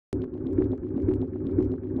Okay,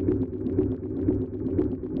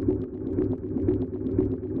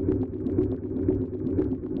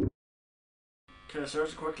 so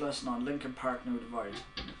here's a quick lesson on Linkin Park New Divide.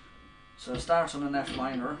 So it starts on an F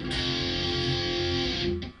minor.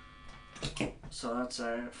 So that's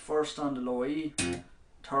first on the low E,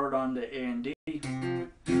 third on the A and D.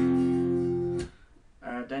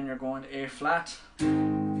 Then you're going A flat.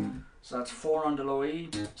 So that's 4 on the low E,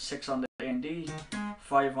 6 on the A and D,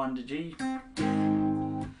 5 on the G.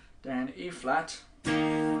 Then E flat,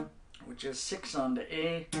 which is 6 on the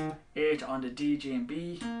A, 8 on the D, G and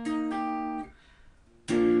B.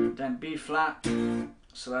 Then B flat,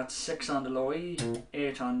 so that's 6 on the low E,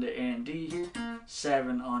 8 on the A and D,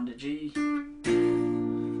 7 on the G.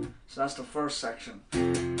 So that's the first section.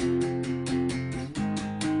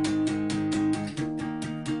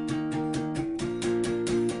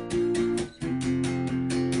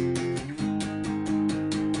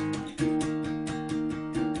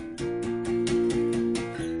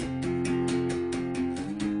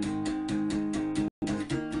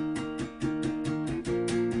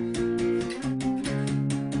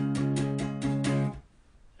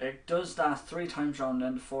 It does that 3 times round,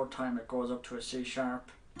 then the 4th time it goes up to a C sharp,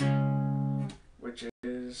 which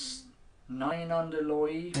is 9 on the low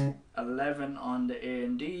E, 11 on the A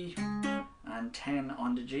and D, and 10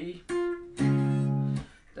 on the G.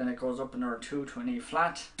 Then it goes up another 2 to an E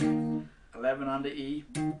flat, 11 on the E,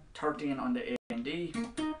 13 on the A and D,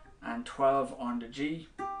 and 12 on the G.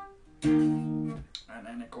 And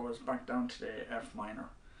then it goes back down to the F minor.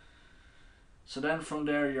 So then from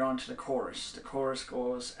there you're on to the chorus. The chorus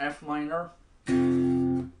goes F minor,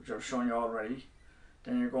 which I've shown you already.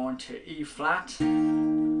 Then you're going to E flat,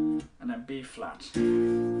 and then B flat.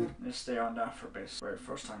 Just stay on that for a bit. Very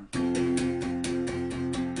first time.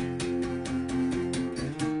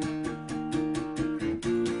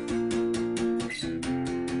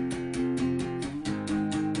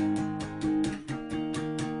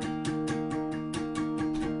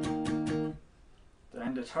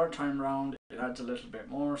 Then the 3rd time round it adds a little bit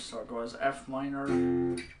more, so it goes F minor,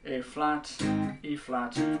 A flat, E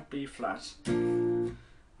flat, B flat, and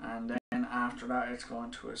then after that it's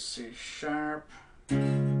going to a C sharp,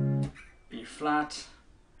 B flat,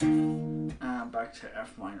 and back to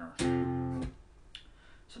F minor.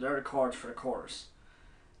 So they're the chords for the chorus.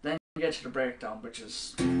 Then you get to the breakdown, which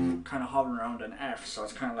is kind of hovering around an F, so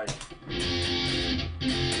it's kind of like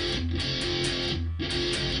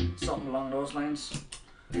something along those lines.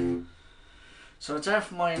 So it's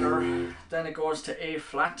F minor, then it goes to A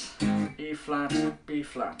flat, E flat, B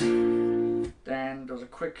flat. Then there's a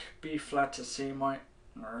quick B flat to C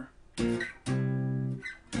minor.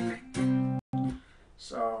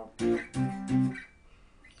 So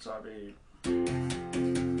it'll be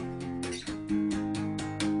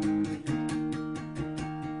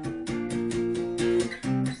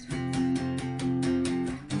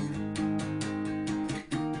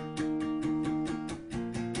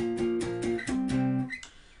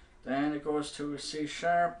goes to a C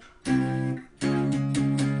sharp,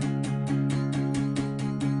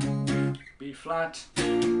 B flat,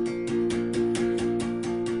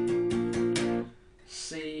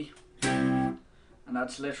 C, and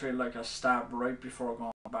that's literally like a stab right before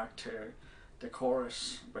going back to the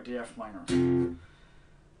chorus with the F minor.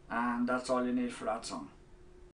 And that's all you need for that song.